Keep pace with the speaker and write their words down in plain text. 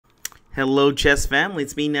Hello chess family,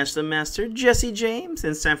 it's me National Master Jesse James,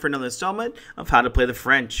 and it's time for another installment of How to Play the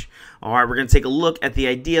French. Alright, we're going to take a look at the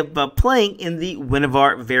idea of playing in the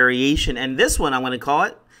Winawer Variation, and this one I'm going to call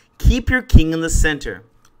it, Keep Your King in the Center.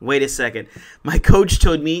 Wait a second, my coach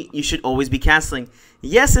told me you should always be castling.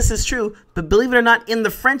 Yes, this is true, but believe it or not, in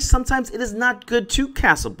the French, sometimes it is not good to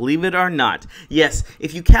castle, believe it or not. Yes,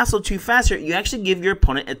 if you castle too fast here, you actually give your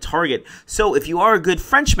opponent a target. So if you are a good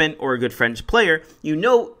Frenchman or a good French player, you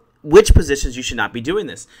know which positions you should not be doing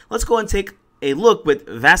this. Let's go and take a look with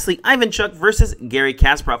Vasily Ivanchuk versus Garry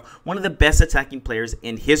Kasparov, one of the best attacking players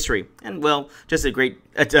in history, and well, just a great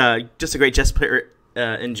chess player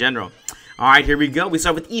in general. All right, here we go. We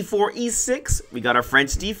start with e4, e6. We got our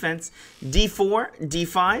French defense. d4,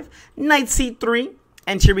 d5, knight c3,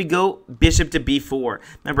 and here we go, bishop to b4.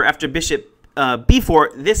 Remember, after bishop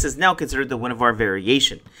b4, this is now considered the Winawer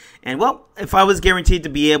Variation. And well, if I was guaranteed to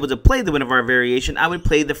be able to play the Winawer Variation, I would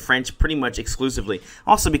play the French pretty much exclusively.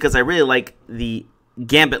 Also because I really like the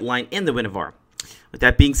gambit line in the Winawer. With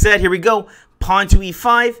that being said, here we go. Pawn to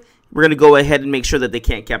e5. We're going to go ahead and make sure that they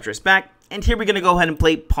can't capture us back. And here we're going to go ahead and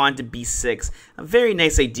play pawn to b6. A very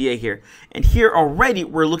nice idea here. And here already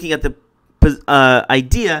we're looking at the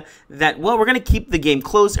idea that, well, we're going to keep the game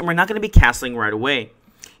close and we're not going to be castling right away.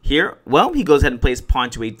 Here, well, he goes ahead and plays pawn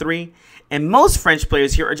to a3, and most French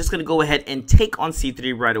players here are just going to go ahead and take on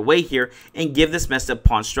c3 right away here and give this messed up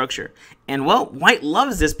pawn structure. And, well, white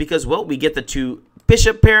loves this because, well, we get the two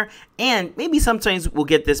bishop pair, and maybe sometimes we'll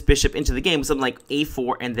get this bishop into the game with something like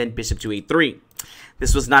a4 and then bishop to a3.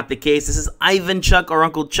 This was not the case. This is Ivanchuk, our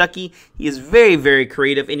Uncle Chucky. He is very, very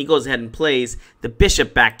creative, and he goes ahead and plays the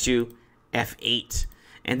bishop back to f8.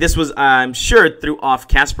 And this was, I'm sure, threw off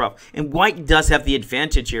Kasparov. And white does have the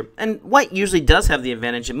advantage here. And white usually does have the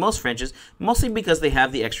advantage in most Frenches, mostly because they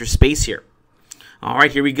have the extra space here. All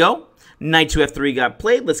right, here we go. Knight to f3 got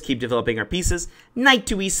played. Let's keep developing our pieces. Knight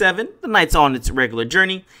to e7. The knight's on its regular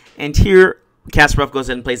journey. And here, Kasparov goes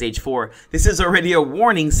ahead and plays h4. This is already a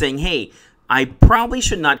warning saying, hey, I probably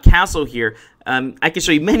should not castle here. I can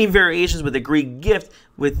show you many variations with a Greek gift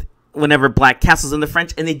with whenever black castles in the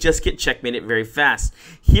French, and they just get checkmated very fast.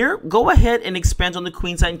 Here, go ahead and expand on the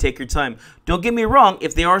queen side and take your time. Don't get me wrong,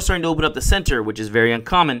 if they are starting to open up the center, which is very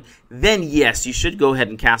uncommon, then yes, you should go ahead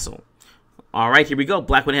and castle. Alright, here we go.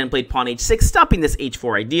 Black went ahead and played pawn h6, stopping this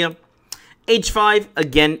h4 idea. h5,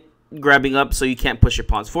 again, grabbing up so you can't push your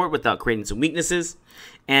pawns forward without creating some weaknesses.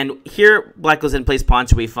 And here, black goes ahead and plays pawn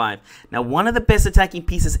to a5. Now, one of the best attacking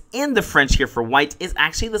pieces in the French here for white is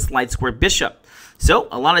actually this light square bishop. So,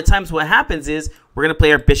 a lot of times what happens is we're going to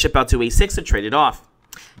play our bishop out to a6 to trade it off.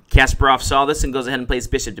 Kasparov saw this and goes ahead and plays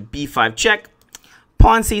bishop to b5 check.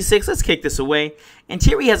 Pawn c6, let's kick this away. And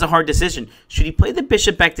here he has a hard decision. Should he play the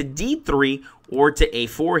bishop back to d3 or to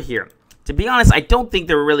a4 here? To be honest, I don't think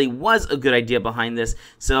there really was a good idea behind this.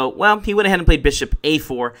 So, well, he went ahead and played bishop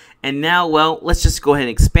a4. And now, well, let's just go ahead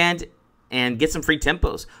and expand and get some free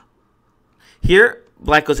tempos. Here,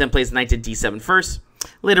 black goes ahead and plays knight to d7 first.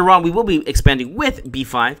 Later on, we will be expanding with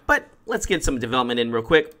b5, but let's get some development in real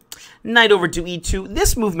quick. Knight over to e2.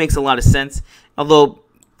 This move makes a lot of sense, although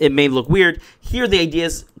it may look weird. Here, the idea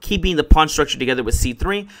is keeping the pawn structure together with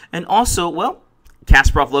c3, and also, well,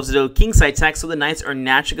 Kasparov loves to do kingside attack, so the knights are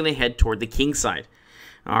naturally going to head toward the king side.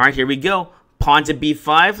 All right, here we go. Pawn to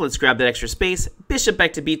b5. Let's grab that extra space. Bishop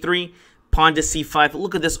back to b3. Pawn to c5.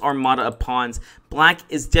 Look at this armada of pawns. Black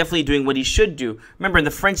is definitely doing what he should do. Remember, in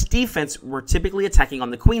the French defense, we're typically attacking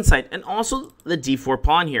on the queen side and also the d4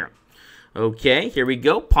 pawn here. Okay, here we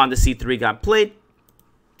go. Pawn to c3 got played.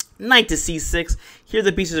 Knight to c6. Here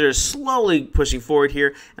the pieces are slowly pushing forward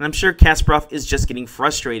here, and I'm sure Kasparov is just getting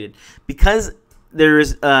frustrated because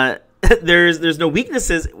there's no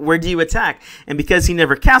weaknesses. Where do you attack? And because he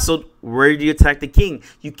never castled, where do you attack the king?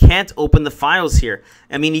 You can't open the files here.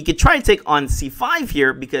 I mean, you could try to take on c5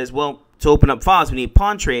 here because, well, to open up files, we need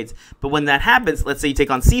pawn trades. But when that happens, let's say you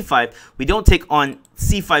take on c5, we don't take on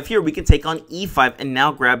c5 here. We can take on e5 and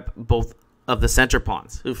now grab both of the center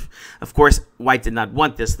pawns. Oof. Of course, white did not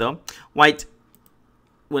want this, though. White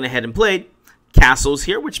went ahead and played castles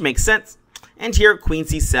here, which makes sense. And here, queen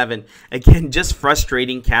c7. Again, just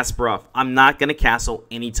frustrating Kasparov. I'm not going to castle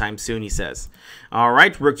anytime soon, he says. All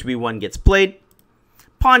right, rook to b1 gets played.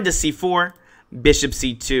 Pawn to c4. Bishop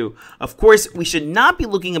c2. Of course, we should not be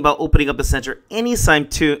looking about opening up the center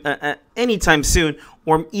anytime soon,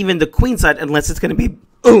 or even the queen side, unless it's going to be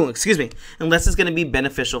unless it's going to be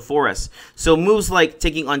beneficial for us. So moves like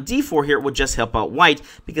taking on d4 here will just help out white,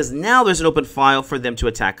 because now there's an open file for them to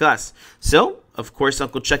attack us. So, of course,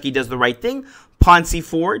 Uncle Chucky does the right thing. Pawn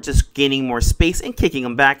c4, just gaining more space and kicking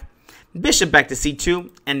them back. Bishop back to c2,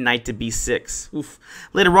 and knight to b6. Oof.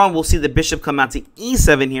 Later on, we'll see the bishop come out to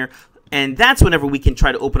e7 here, and that's whenever we can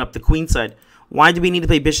try to open up the queen side. Why do we need to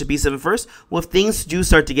play bishop b7 first? Well, if things do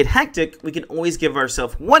start to get hectic, we can always give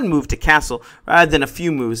ourselves one move to castle rather than a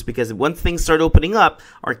few moves, because once things start opening up,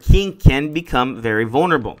 our king can become very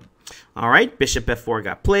vulnerable. All right, bishop f4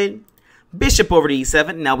 got played. Bishop over to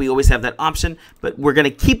e7. Now we always have that option, but we're going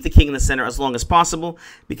to keep the king in the center as long as possible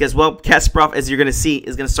because, well, Kasparov, as you're going to see,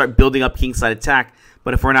 is going to start building up kingside attack.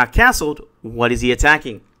 But if we're not castled, what is he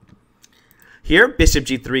attacking? Here, bishop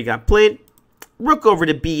g3 got played. Rook over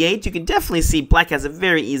to b8. You can definitely see black has a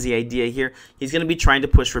very easy idea here. He's going to be trying to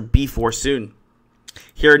push for b4 soon.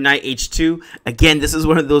 Here, knight h2. Again, this is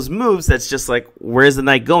one of those moves that's just like, where's the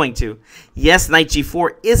knight going to? Yes, knight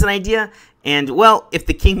g4 is an idea. And, well, if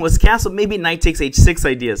the king was castled, maybe knight takes h6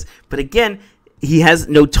 ideas. But again, he has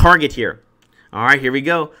no target here. All right, here we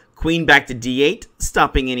go. Queen back to d8,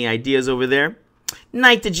 stopping any ideas over there.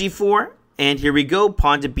 Knight to g4. And here we go.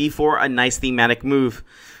 Pawn to b4, a nice thematic move.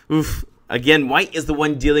 Oof. Again, white is the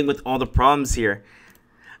one dealing with all the problems here.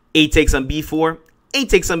 A takes on b4. A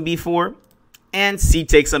takes on b4. And c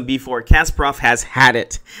takes on b4. Kasparov has had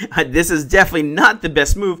it. This is definitely not the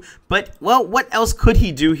best move, but, well, what else could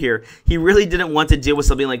he do here? He really didn't want to deal with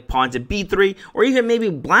something like pawn to b3, or even maybe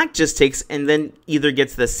black just takes and then either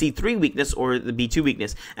gets the c3 weakness or the b2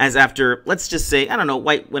 weakness. As after, let's just say, I don't know,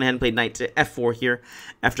 white went ahead and played knight to f4 here.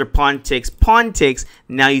 After pawn takes,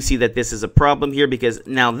 now you see that this is a problem here because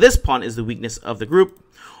now this pawn is the weakness of the group.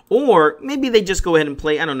 Or maybe they just go ahead and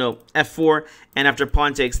play, I don't know, f4, and after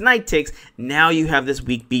pawn takes, knight takes, now you have this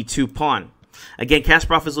weak b2 pawn. Again,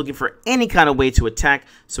 Kasparov is looking for any kind of way to attack,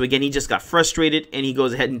 so again, he just got frustrated, and he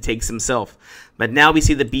goes ahead and takes himself. But now we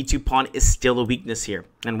see the b2 pawn is still a weakness here.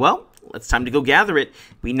 And, well, it's time to go gather it.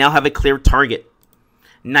 We now have a clear target.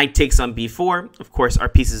 Knight takes on b4. Of course, our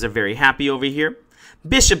pieces are very happy over here.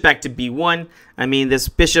 Bishop back to b1. I mean, this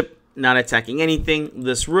bishop not attacking anything.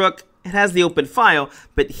 This rook, it has the open file,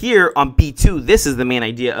 but here on b2, this is the main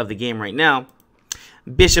idea of the game right now.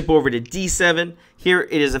 Bishop over to d7. Here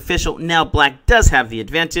it is official. Now black does have the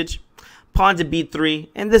advantage. Pawn to b3,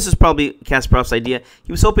 and this is probably Kasparov's idea.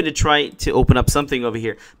 He was hoping to try to open up something over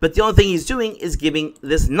here, but the only thing he's doing is giving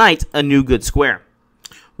this knight a new good square.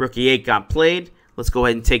 Rook e8 got played. Let's go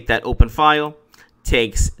ahead and take that open file.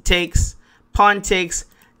 Takes, pawn takes,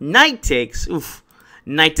 knight takes. Oof.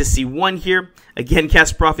 Knight to c1 here. Again,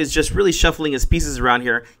 Kasparov is just really shuffling his pieces around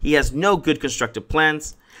here. He has no good constructive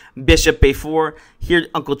plans. Bishop a4. Here,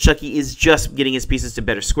 Uncle Chucky is just getting his pieces to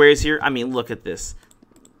better squares here. I mean, look at this.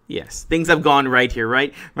 Yes, things have gone right here,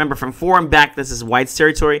 right? Remember, from 4 and back, this is white's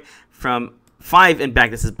territory. From 5 and back,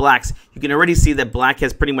 this is black's. You can already see that black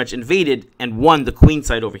has pretty much invaded and won the queen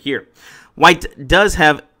side over here. White does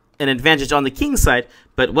have an advantage on the king side,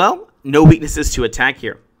 but, well, no weaknesses to attack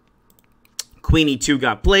here. Queen e2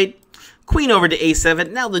 got played. Queen over to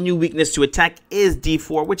a7. Now the new weakness to attack is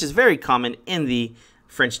d4, which is very common in the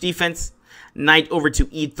French defense. Knight over to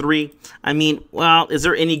e3. I mean, well, is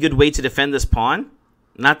there any good way to defend this pawn?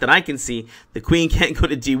 Not that I can see. The queen can't go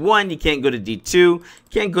to d1. You can't go to d2.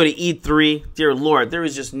 Can't go to e3. Dear Lord, there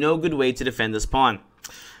is just no good way to defend this pawn.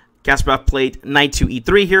 Kasparov played knight to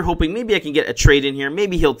e3 here, hoping maybe I can get a trade in here.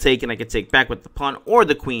 Maybe he'll take and I can take back with the pawn or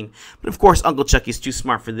the queen. But of course, Uncle Chucky's too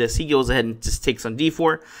smart for this. He goes ahead and just takes on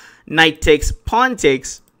d4. Knight takes, pawn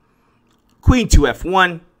takes, queen to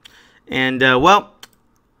f1. And, well,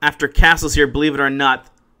 after castles here, believe it or not,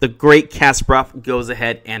 the great Kasparov goes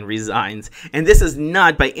ahead and resigns. And this is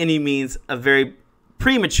not by any means a very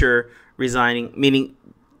premature resigning, meaning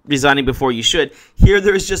resigning before you should. Here,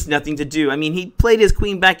 there's just nothing to do. I mean, he played his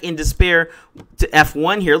queen back in despair to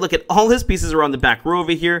f1 here. Look at all his pieces are on the back row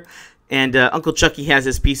over here. And Uncle Chucky has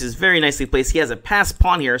his pieces very nicely placed. He has a passed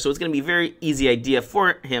pawn here, so it's going to be a very easy idea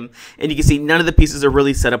for him. And you can see none of the pieces are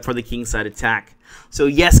really set up for the kingside attack. So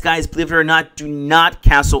yes, guys, believe it or not, do not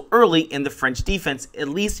castle early in the French defense, at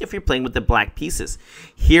least if you're playing with the black pieces.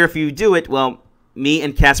 Here, if you do it, well, me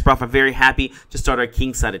and Kasparov are very happy to start our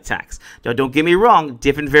kingside attacks. Now, don't get me wrong,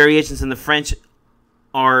 different variations in the French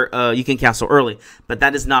are you can castle early, but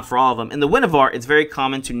that is not for all of them. In the Winawer, it's very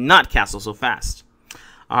common to not castle so fast.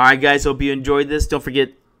 Alright guys, hope you enjoyed this. Don't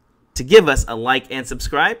forget to give us a like and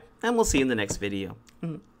subscribe, and we'll see you in the next video.